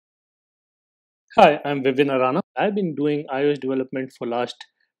Hi, I'm Vivin Arana. I've been doing iOS development for last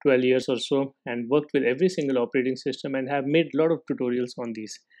 12 years or so and worked with every single operating system and have made a lot of tutorials on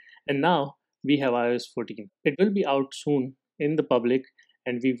these. And now we have iOS 14. It will be out soon in the public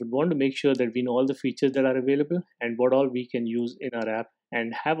and we would want to make sure that we know all the features that are available and what all we can use in our app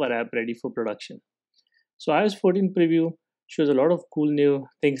and have our app ready for production. So iOS 14 preview shows a lot of cool new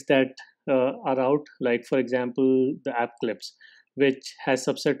things that are out, like for example, the app clips, which has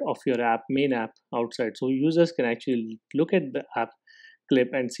subset of your app, main app outside. So users can actually look at the app clip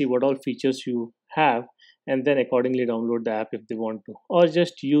and see what all features you have, and then accordingly download the app if they want to, or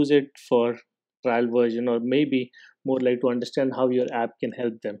just use it for trial version, or maybe more like to understand how your app can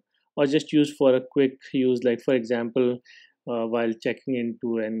help them, or just use for a quick use, like for example, while checking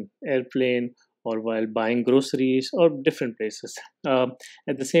into an airplane or while buying groceries or different places.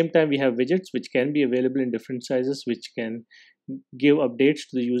 At the same time, we have widgets which can be available in different sizes, which can give updates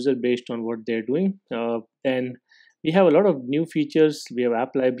to the user based on what they're doing. And we have a lot of new features. We have app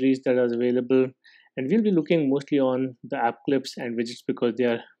libraries that are available, and we'll be looking mostly on the app clips and widgets because they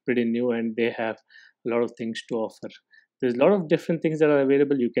are pretty new and they have a lot of things to offer. There's a lot of different things that are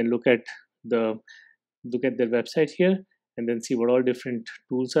available. You can the look at their website here and then see what all different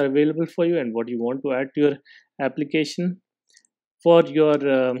tools are available for you and what you want to add to your application. For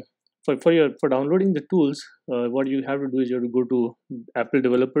your for downloading the tools, what you have to do is you have to go to Apple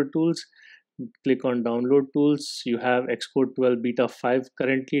Developer Tools, click on Download Tools. You have Xcode 12 Beta 5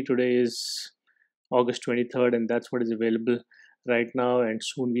 currently. Today is August 23rd, and that's what is available right now. And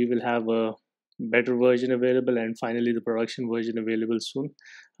soon we will have a better version available, and finally the production version available soon.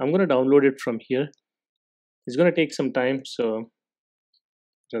 I'm going to download it from here. It's going to take some time, so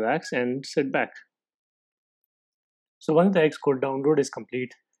relax and sit back. So once the Xcode download is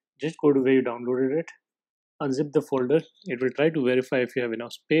complete, just go to where you downloaded it, unzip the folder. It will try to verify if you have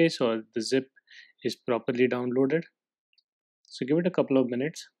enough space or the zip is properly downloaded. So give it a couple of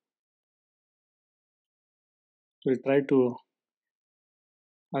minutes. We'll try to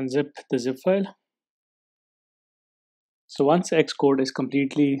unzip the zip file. So once Xcode is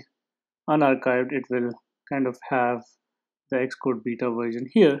completely unarchived, it will kind of have the Xcode beta version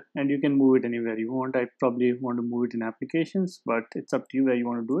here, and you can move it anywhere you want. I probably want to move it in applications, but it's up to you where you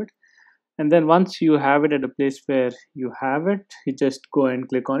want to do it. And then once you have it at a place where you have it, you just go and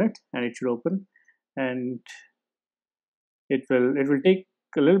click on it and it should open. And it will take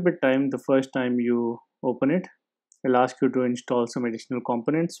a little bit time the first time you open it. It'll ask you to install some additional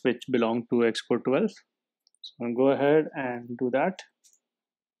components which belong to Xcode 12. So I'll go ahead and do that.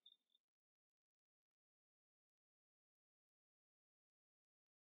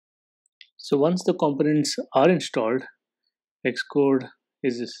 So once the components are installed, Xcode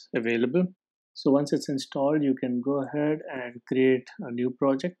is available. So once it's installed, you can go ahead and create a new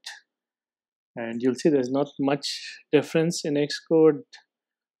project, and you'll see there's not much difference in Xcode,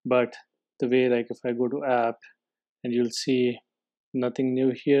 but the way, like if I go to app, and you'll see nothing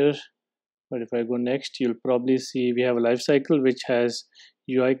new here, but if I go next, you'll probably see we have a lifecycle which has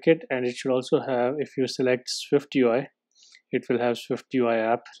UI kit, and it should also have, if you select Swift UI, it will have Swift UI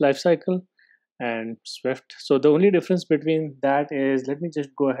app lifecycle and Swift. So the only difference between that is, let me just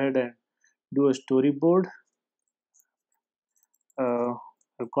go ahead and do a storyboard. I'll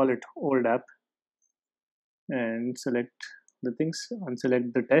call it old app and select the things,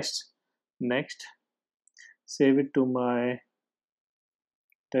 unselect the tests. Next, save it to my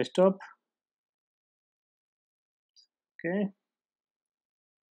desktop. Okay,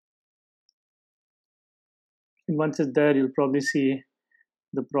 and once it's there, you'll probably see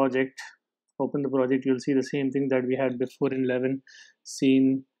the project. Open the project, you'll see the same thing that we had before in 11,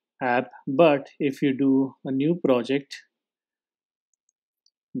 scene app. But if you do a new project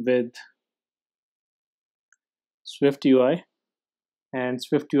with Swift UI and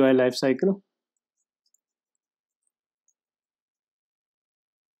Swift UI lifecycle,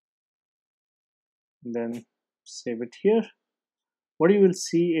 then save it here, what you will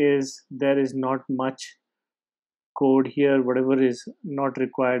see is there is not much code here. Whatever is not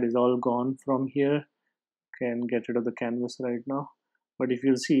required is all gone from here. Can get rid of the canvas right now, but if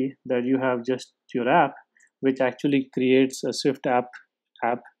you'll see that you have just your app, which actually creates a Swift app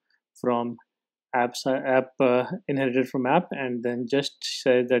from inherited from app, and then just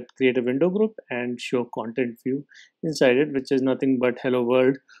say that create a window group and show content view inside it, which is nothing but hello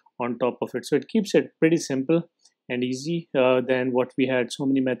world on top of it. So it keeps it pretty simple and easy than what we had so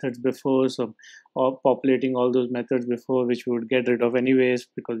many methods before. So populating all those methods before, which we would get rid of anyways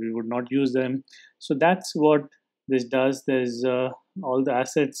because we would not use them. So that's what this does. There's all the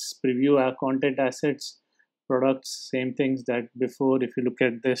assets, preview our content assets, products, same things that before. If you look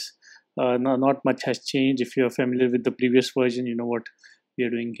at this not much has changed. If you're familiar with the previous version, you know what we are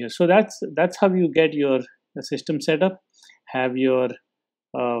doing here. So that's how you get your system set up, have your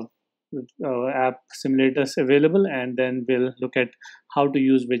uh, app simulators available, and then we'll look at how to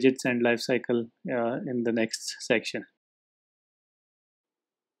use widgets and lifecycle in the next section.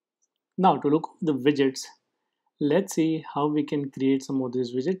 Now to look at the widgets, let's see how we can create some of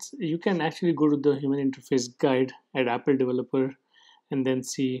these widgets. You can actually go to the human interface guide at Apple Developer and then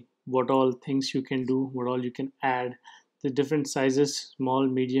see what all things you can do, what all you can add, the different sizes, small,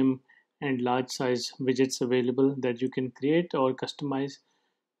 medium, and large size widgets available that you can create or customize.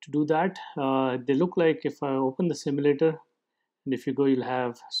 To do that, they look like, if I open the simulator, and if you go, you'll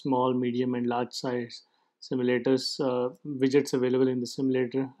have small, medium, and large size simulators widgets available in the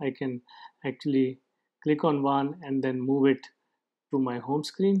simulator. I can actually click on one and then move it to my home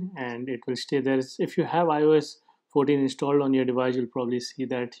screen, and it will stay there. If you have iOS 14 installed on your device, you'll probably see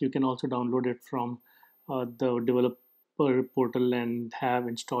that. You can also download it from the developer portal and have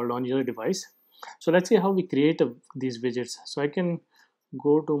installed on your device. So let's see how we create these widgets. So I can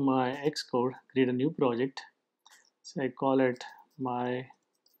go to my Xcode, create a new project. So I call it my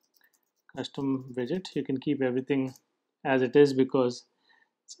custom widget. You can keep everything as it is because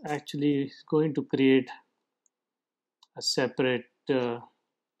it's actually going to create a separate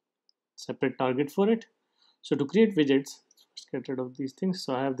target for it. So to create widgets, let's get rid of these things.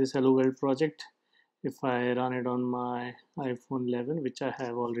 So I have this hello world project. If I run it on my iPhone 11, which I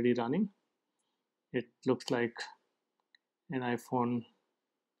have already running, it looks like an iPhone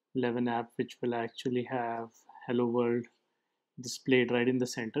 11 app, which will actually have hello world displayed right in the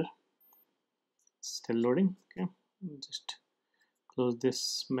center. Still loading. Okay, just close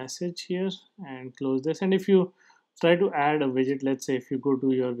this message here and close this. And if you try to add a widget, let's say if you go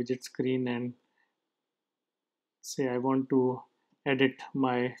to your widget screen and say I want to edit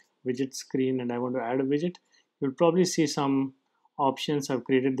my widget screen and I want to add a widget, you'll probably see some options. I've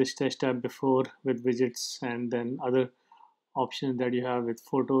created this test tab before with widgets, and then other options that you have with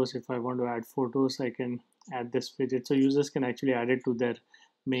photos. If I want to add photos, I can add this widget. So users can actually add it to their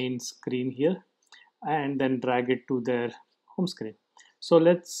main screen here and then drag it to their home screen. So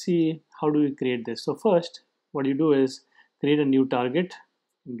let's see how do we create this. So first, what you do is create a new target.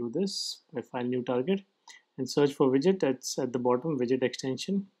 Do this by file new target and search for widget. That's at the bottom, widget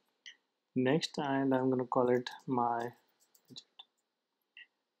extension. Next, and I'm going to call it my widget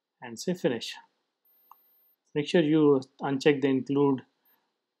and say finish. Make sure you uncheck the include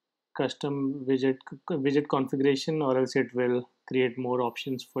custom widget configuration, or else it will create more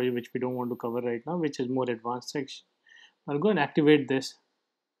options for you, which we don't want to cover right now, which is more advanced section. I'll go and activate this.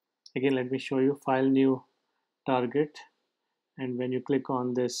 Again, let me show you file new target, and when you click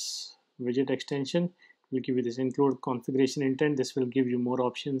on this widget extension, it will give you this include configuration intent. This will give you more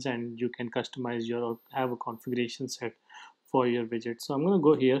options and you can customize your or have a configuration set for your widget. So I'm going to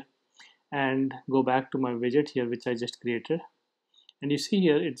go here and go back to my widget here, which I just created. And you see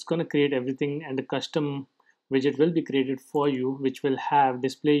here, it's going to create everything, and a custom widget will be created for you, which will have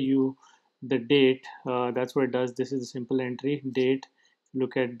display you the date. That's what it does. This is a simple entry, date.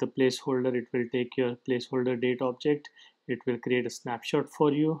 Look at the placeholder. It will take your placeholder date object. It will create a snapshot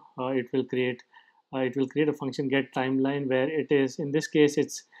for you. It will create a function get timeline, where it is, in this case,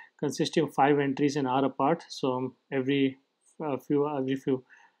 it's consisting of 5 entries an hour apart. So every few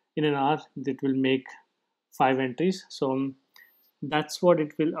in an hour, it will make 5 entries. So that's what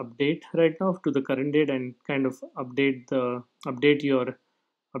it will update right now to the current date, and kind of update your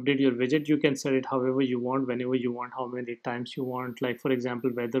widget. You can set it however you want, whenever you want, how many times you want. Like for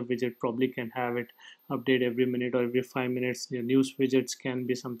example, weather widget probably can have it update every minute or every 5 minutes. Your news widgets can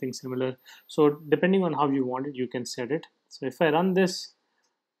be something similar. So depending on how you want it, you can set it. So if I run this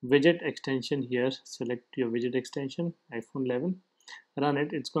widget extension here, select your widget extension, iPhone 11, run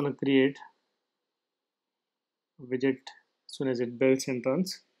it. It's going to create a widget. As soon as it builds and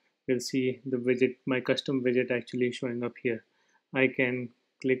runs, we'll see the widget, my custom widget, actually showing up here. I can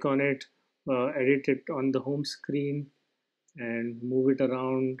click on it, edit it on the home screen, and move it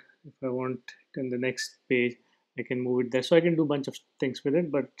around. If I want in the next page, I can move it there. So I can do a bunch of things with it,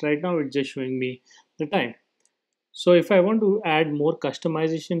 but right now it's just showing me the time. So if I want to add more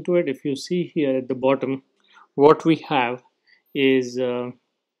customization to it, if you see here at the bottom, what we have is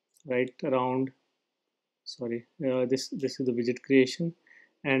right around, sorry, this is the widget creation,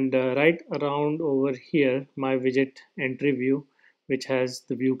 and right around over here, my widget entry view, which has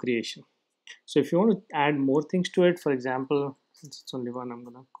the view creation. So if you want to add more things to it, for example, since it's only one, I'm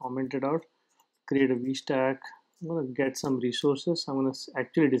going to comment it out, create a VStack. I'm going to get some resources. I'm going to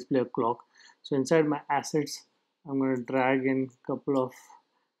actually display a clock. So inside my assets, I'm going to drag in a couple of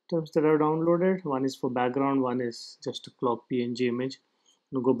items that I've downloaded. One is for background, one is just a clock PNG image.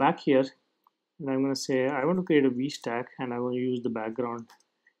 I'm going to go back here and I'm going to say I want to create a VStack and I want to use the background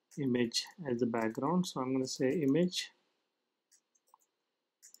image as the background. So I'm going to say image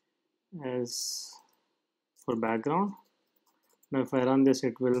as for background. Now if I run this,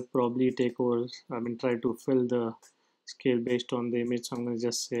 it will probably take over, try to fill the scale based on the image. So I'm going to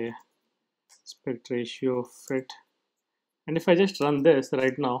just say aspect ratio fit. And if I just run this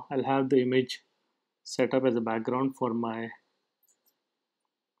right now, I'll have the image set up as a background for my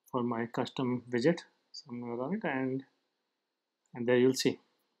custom widget. So I'm going to run it and there you'll see.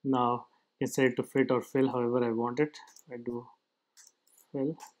 Now instead to fit or fill however I want it, I do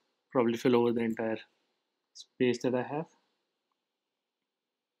fill, probably fill over the entire space that I have.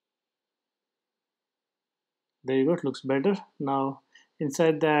 There you go, it looks better. Now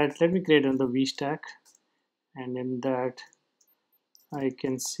inside that, let me create another VStack, and in that I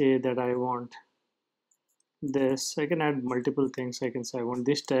can say that I want this. I can add multiple things. I can say I want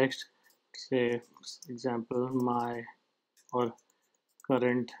this text, say example my or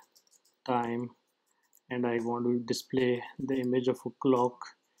current time, and I want to display the image of a clock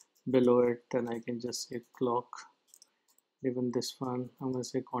below it. Then I can just say clock. Even this one, I'm going to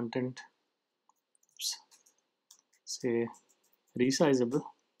say content, oops, say resizable,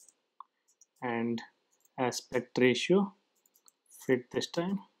 and aspect ratio fit this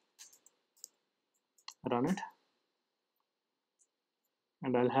time. Run it,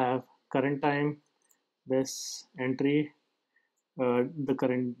 and I'll have current time, this entry, the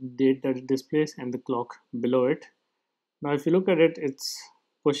current date that it displays, and the clock below it. Now if you look at it, it's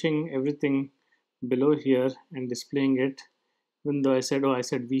pushing everything below here and displaying it, even though I said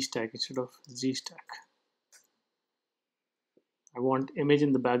VStack instead of ZStack. I want image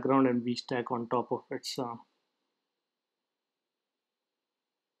in the background and VStack on top of it. So,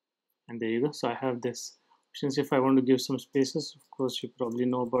 and there you go. So I have this options. If I want to give some spaces, of course you probably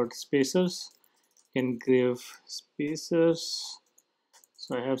know about spacers. You can give spacers.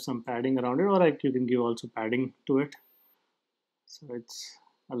 So I have some padding around it, or you can give also padding to it, so it's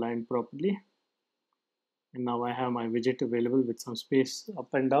aligned properly. And now I have my widget available with some space up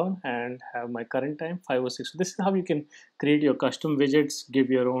and down, and have my current time 5:06. So this is how you can create your custom widgets, give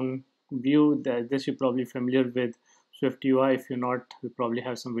your own view. This you're probably familiar with Swift UI. If you're not, we'll probably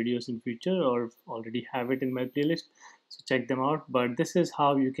have some videos in future or already have it in my playlist, so check them out. But this is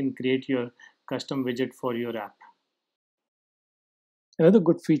how you can create your custom widget for your app. Another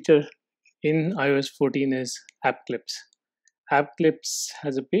good feature in iOS 14 is App Clips. App Clips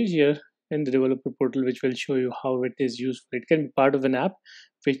has a page here in the developer portal which will show you how it is useful. It can be part of an app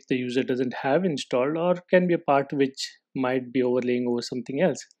which the user doesn't have installed, or can be a part which might be overlaying over something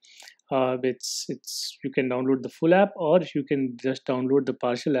else. It's you can download the full app, or you can just download the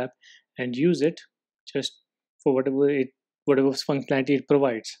partial app and use it just for whatever functionality it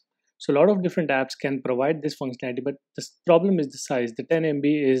provides. So a lot of different apps can provide this functionality, but the problem is the size. The 10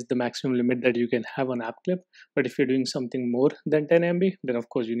 MB is the maximum limit that you can have on app clip. But if you're doing something more than 10 MB, then of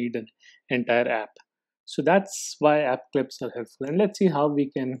course you need an entire app. So that's why app clips are helpful. And let's see how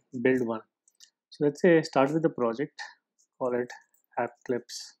we can build one. So let's say start with the project, call it app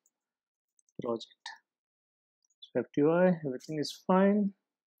clips project. Swift UI, everything is fine.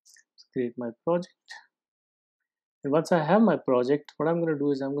 Let's create my project. And once I have my project, what I'm going to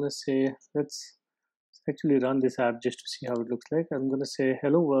do is I'm going to say, let's actually run this app just to see how it looks like. I'm going to say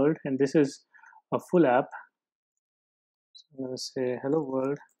hello world, and this is a full app. So I'm going to say hello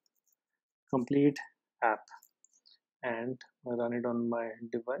world complete app, and I run it on my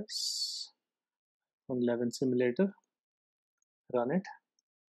device on 11 simulator. Run it,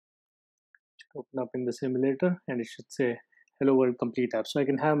 open up in the simulator, and it should say hello world complete app. So I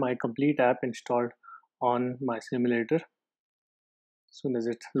can have my complete app installed on my simulator. As soon as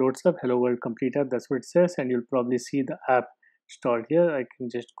it loads up, hello world complete app, that's what it says, and you'll probably see the app installed here. I can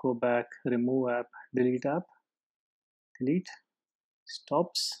just go back, remove app, delete,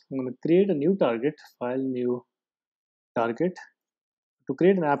 stops. I'm going to create a new target, file new target. To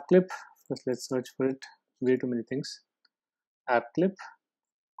create an app clip, first let's search for it. Way too many things. App clip,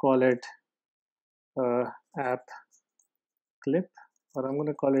 call it app clip, or I'm going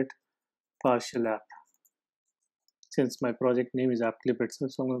to call it partial app. Since my project name is app clip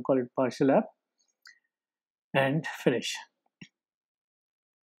itself, so I'm going to call it partial app and finish.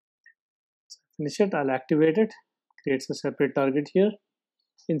 So finish it, I'll activate it, creates a separate target here.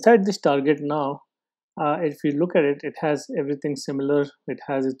 Inside this target now, if you look at it, it has everything similar. It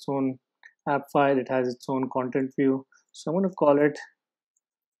has its own app file, it has its own content view. So I'm going to call it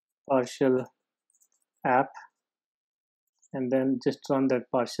partial app, and then just run that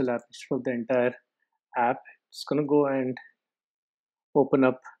partial app instead of the entire app. It's gonna go and open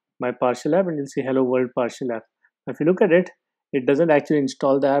up my partial app, and you'll see hello world partial app. Now, if you look at it, it doesn't actually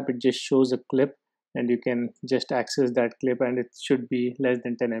install the app, it just shows a clip, and you can just access that clip, and it should be less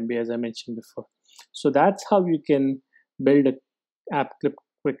than 10 MB as I mentioned before. So that's how you can build a app clip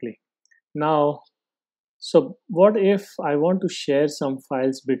quickly. Now, so what if I want to share some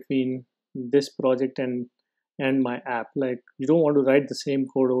files between this project and my app? Like, you don't want to write the same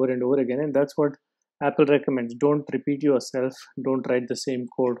code over and over again, and that's what Apple recommends. Don't repeat yourself, don't write the same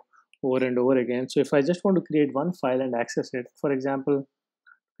code over and over again. So if I just want to create one file and access it, for example,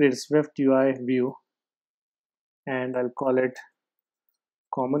 create a Swift UI view, and I'll call it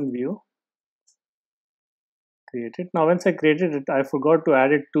common view. Create it. Now once I created it, I forgot to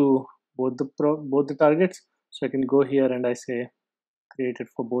add it to both the targets. So I can go here and I say create it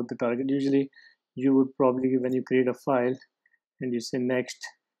for both the target. Usually you would probably, when you create a file and you say next,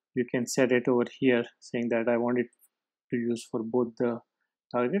 you can set it over here saying that I want it to use for both the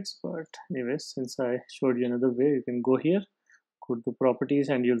targets. But anyways, since I showed you another way, you can go here, go to properties,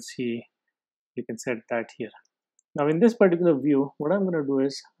 and you'll see you can set that here. Now in this particular view, what I'm going to do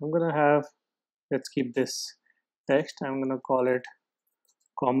is I'm going to have, let's keep this text, I'm going to call it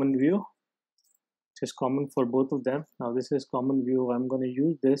common view, which is common for both of them. Now this is common view. I'm going to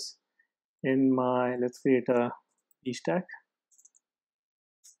use this in my, let's create a stack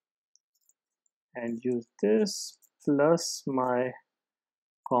and use this plus my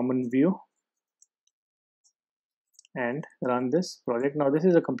common view and run this project. Now this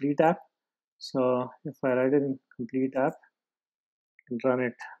is a complete app, so if I write it in complete app and run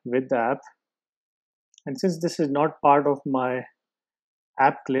it with the app, and since this is not part of my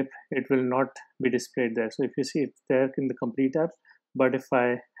app clip, it will not be displayed there. So if you see, it's there in the complete app, but if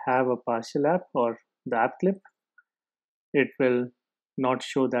I have a partial app or the app clip, it will not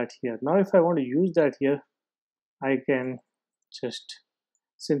show that here. Now if I want to use that here, I can just,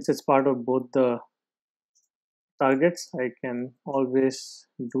 since it's part of both the targets, I can always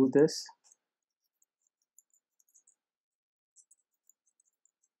do this.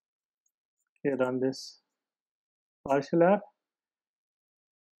 Okay, run this partial app,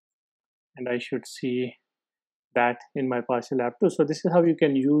 and I should see that in my partial app too. So this is how you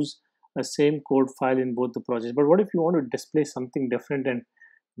can use a same code file in both the projects. But what if you want to display something different and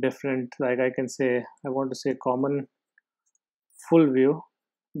different? Like I can say, I want to say common full view.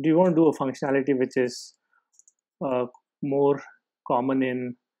 Do you want to do a functionality which is more common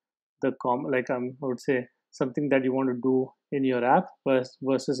in the I would say something that you want to do in your app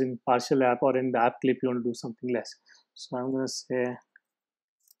versus in partial app or in the app clip you want to do something less. So I'm going to say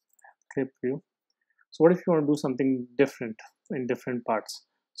clip view. So what if you want to do something different in different parts?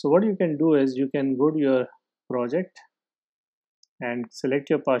 So what you can do is you can go to your project and select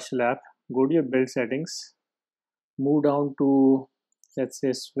your partial app, go to your build settings, move down to, let's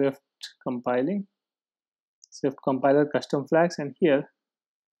say, Swift compiling, Swift compiler custom flags, and here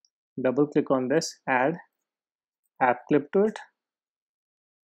double click on this, add app clip to it.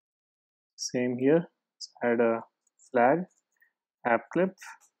 Same here, let's add a flag, app clip,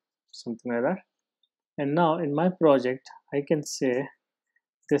 something like that. And now in my project, I can say,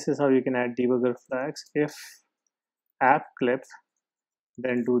 this is how you can add debugger flags. If app clip,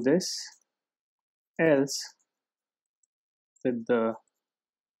 then do this, else with the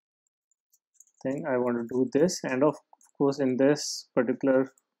thing I want to do this, and of course in this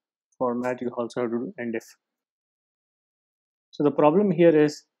particular format you also have to do end if. So the problem here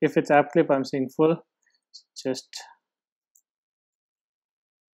is if it's app clip, I'm saying full, just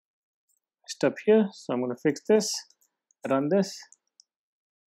step here. So I'm going to fix this, run this,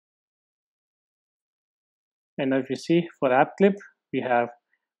 and now if you see, for app clip we have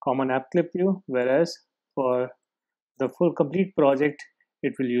common app clip view, whereas for the full complete project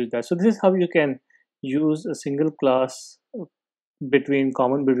it will use that. So this is how you can use a single class between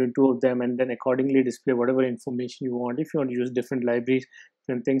two of them, and then accordingly display whatever information you want. If you want to use different libraries,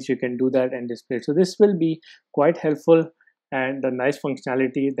 different things, you can do that and display it. So this will be quite helpful and a nice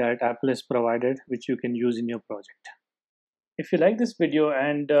functionality that Apple has provided, which you can use in your project. If you like this video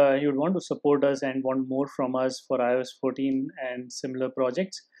and you would want to support us and want more from us for iOS 14 and similar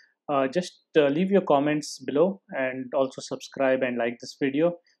projects, just leave your comments below, and also subscribe and like this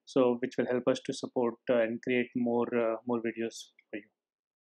video, so which will help us to support and create more videos.